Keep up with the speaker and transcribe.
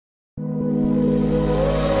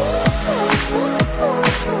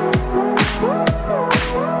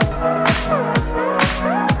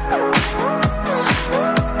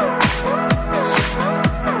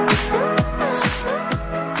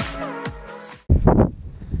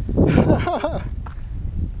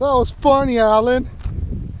That was funny, Alan.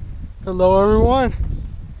 Hello, everyone.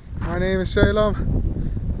 My name is Salems,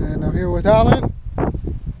 and I'm here with Alan. I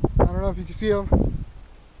don't know if you can see him.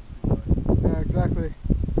 Yeah, exactly.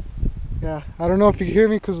 Yeah, I don't know if you can hear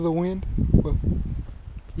me because of the wind. But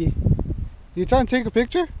yeah. You trying to take a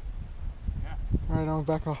picture? Yeah. Alright, I'm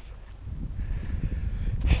back off.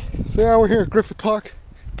 So yeah, we're here at Griffith Park,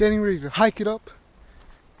 getting ready to hike it up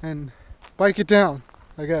and bike it down,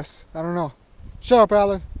 I guess. I don't know. Shut up,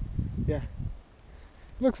 Alan. Yeah.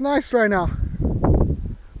 Looks nice right now.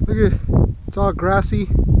 Look at it. It's all grassy.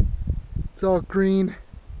 It's all green.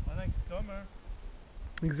 Unlike summer.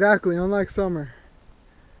 Exactly, unlike summer.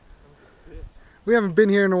 We haven't been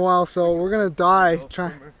here in a while, so we're gonna die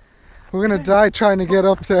trying. We're gonna die trying to get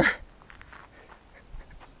up there.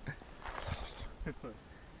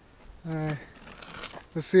 Alright.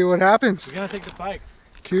 Let's see what happens. We're gonna take the bikes.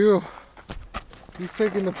 Q. He's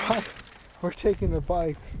taking the bike. We're taking the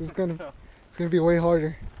bikes. It's gonna be way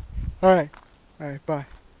harder. Alright. Alright, bye.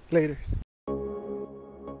 Laters.